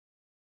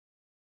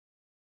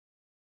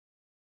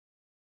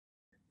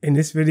In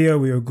this video,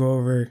 we will go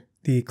over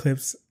the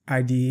Eclipse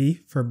IDE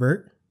for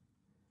BIRT.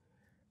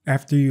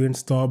 After you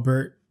install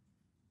BIRT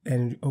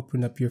and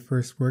open up your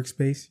first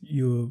workspace,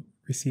 you will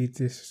receive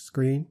this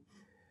screen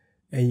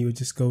and you will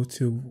just go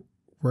to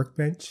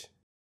Workbench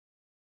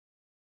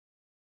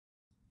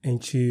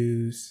and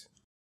choose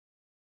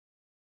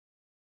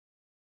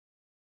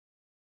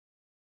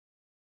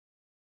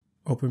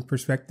Open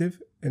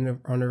Perspective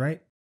on the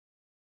right.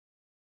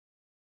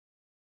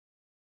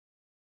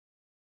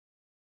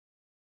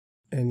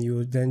 And you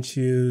will then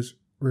choose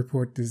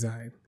Report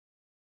Design.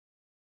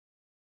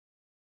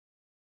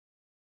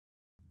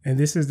 And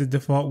this is the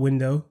default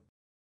window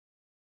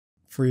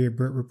for your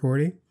BIRT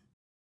reporting.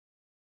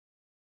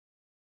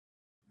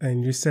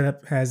 And your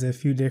setup has a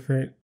few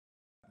different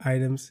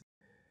items.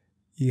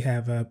 You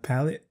have a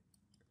palette.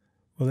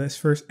 Well, let's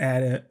first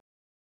add a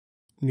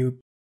new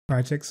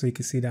project so you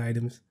can see the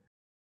items.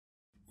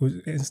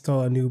 We'll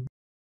install a new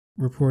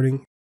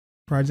reporting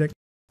project.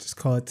 Just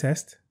call it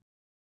test.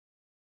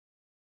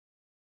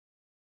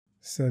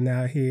 So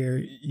now here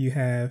you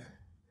have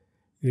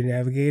your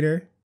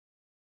navigator.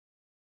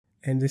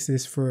 And this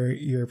is for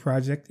your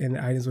project and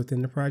the items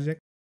within the project.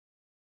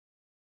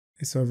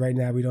 And so right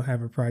now we don't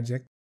have a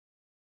project.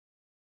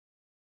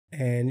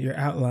 And your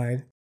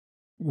outline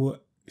will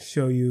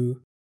show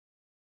you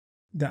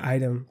the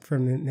item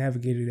from the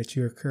navigator that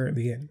you are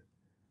currently in.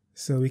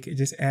 So we could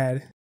just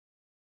add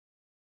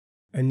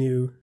a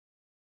new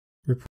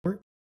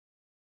report.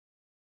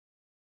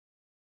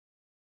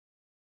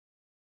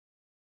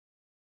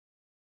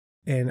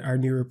 And our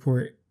new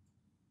report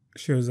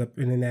shows up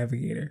in the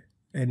navigator.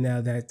 And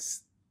now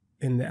that's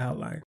in the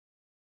outline.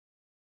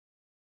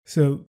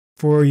 So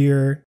for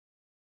your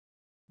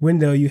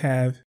window, you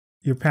have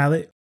your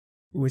palette,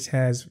 which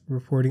has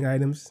reporting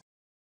items.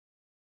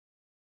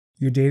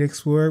 Your Data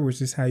Explorer,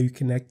 which is how you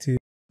connect to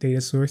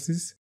data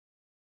sources.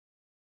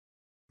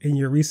 And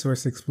your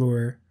Resource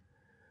Explorer,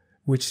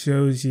 which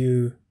shows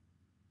you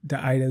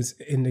the items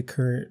in the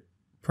current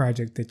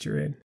project that you're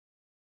in.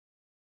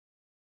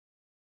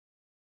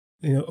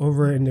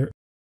 Over in the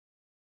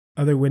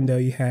other window,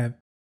 you have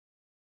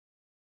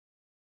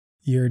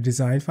your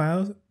design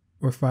files,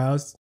 or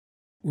files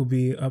will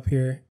be up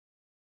here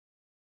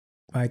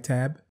by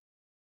tab.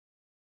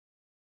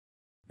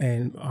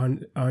 And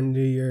under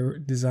your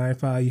design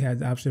file, you have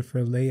the option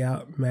for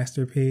layout,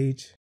 master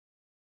page,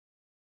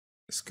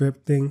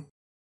 scripting,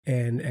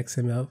 and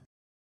XML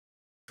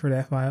for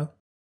that file.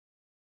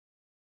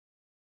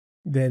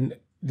 Then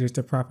there's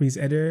the properties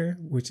editor,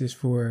 which is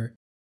for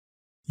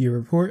your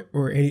report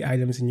or any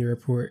items in your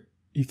report.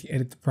 You can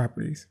edit the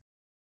properties.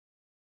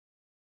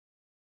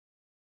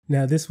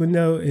 Now this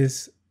window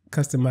is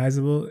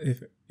customizable.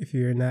 If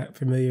you're not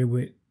familiar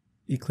with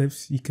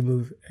Eclipse, you can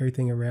move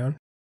everything around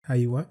how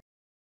you want.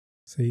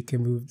 So you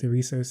can move the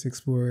Resource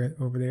Explorer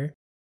over there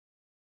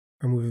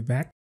or move it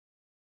back.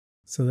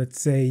 So let's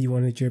say you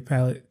wanted your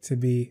palette to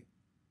be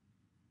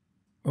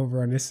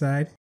over on this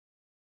side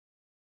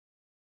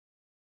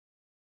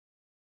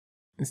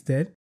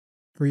instead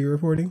for your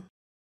reporting.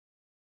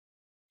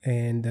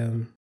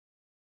 And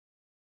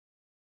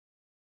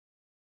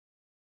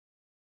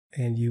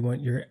you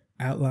want your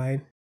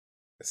outline,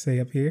 say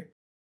up here.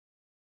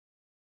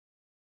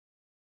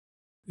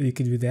 You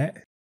can do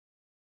that.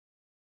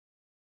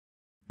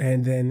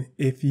 And then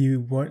if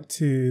you want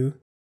to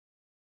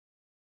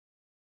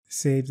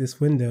save this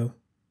window,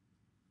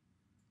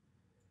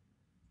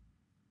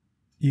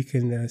 you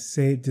can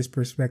save this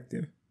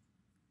perspective,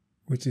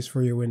 which is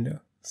for your window.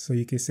 So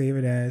you can save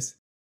it as,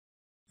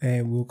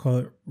 and we'll call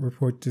it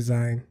Report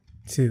Design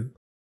 2.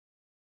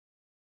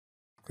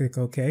 Click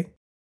OK.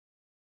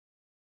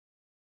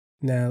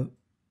 Now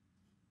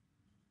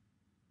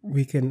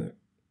we can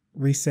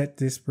reset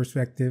this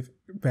perspective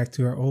back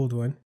to our old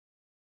one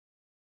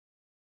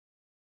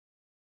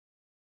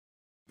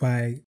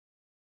by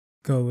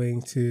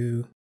going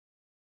to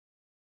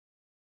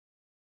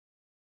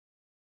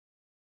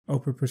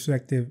Open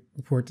Perspective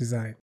Report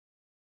Design.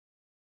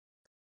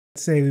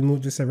 Let's say we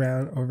moved this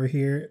around over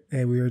here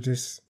and we were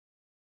just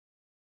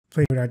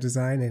playing with our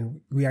design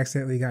and we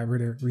accidentally got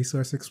rid of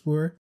Resource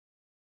Explorer.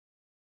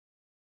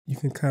 You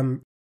can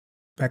come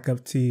back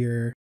up to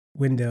your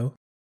window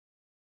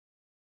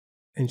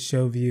and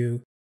show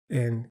view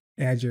and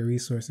add your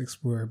Resource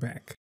Explorer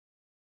back.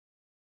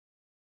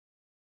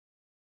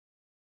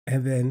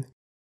 And then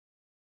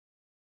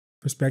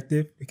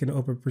perspective, we can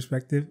open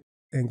perspective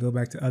and go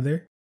back to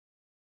other.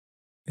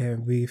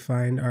 And we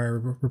find our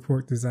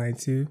Report Design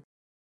 2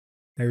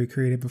 that we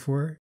created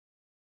before.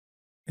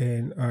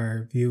 And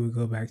our view will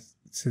go back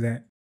to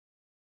that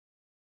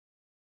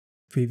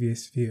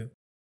previous view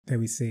that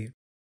we saved.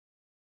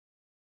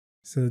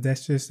 So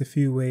that's just a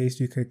few ways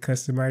you could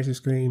customize your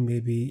screen.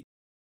 Maybe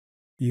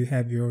you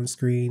have your own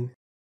screen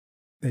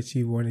that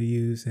you want to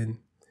use, and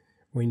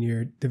when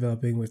you're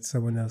developing with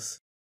someone else,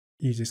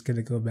 you're just going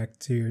to go back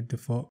to your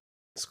default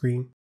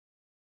screen.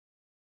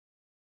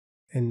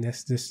 And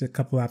that's just a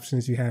couple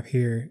options you have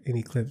here in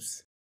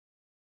Eclipse.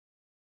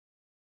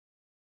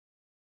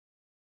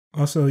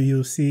 Also,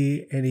 you'll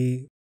see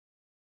any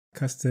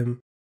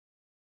custom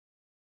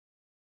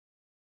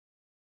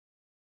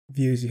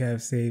views you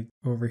have saved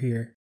over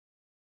here,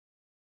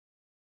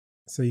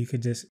 so you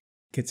could just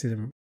get to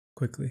them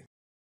quickly.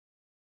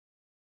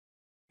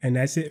 And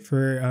that's it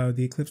for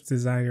the Eclipse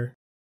Designer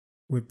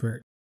with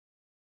BIRT.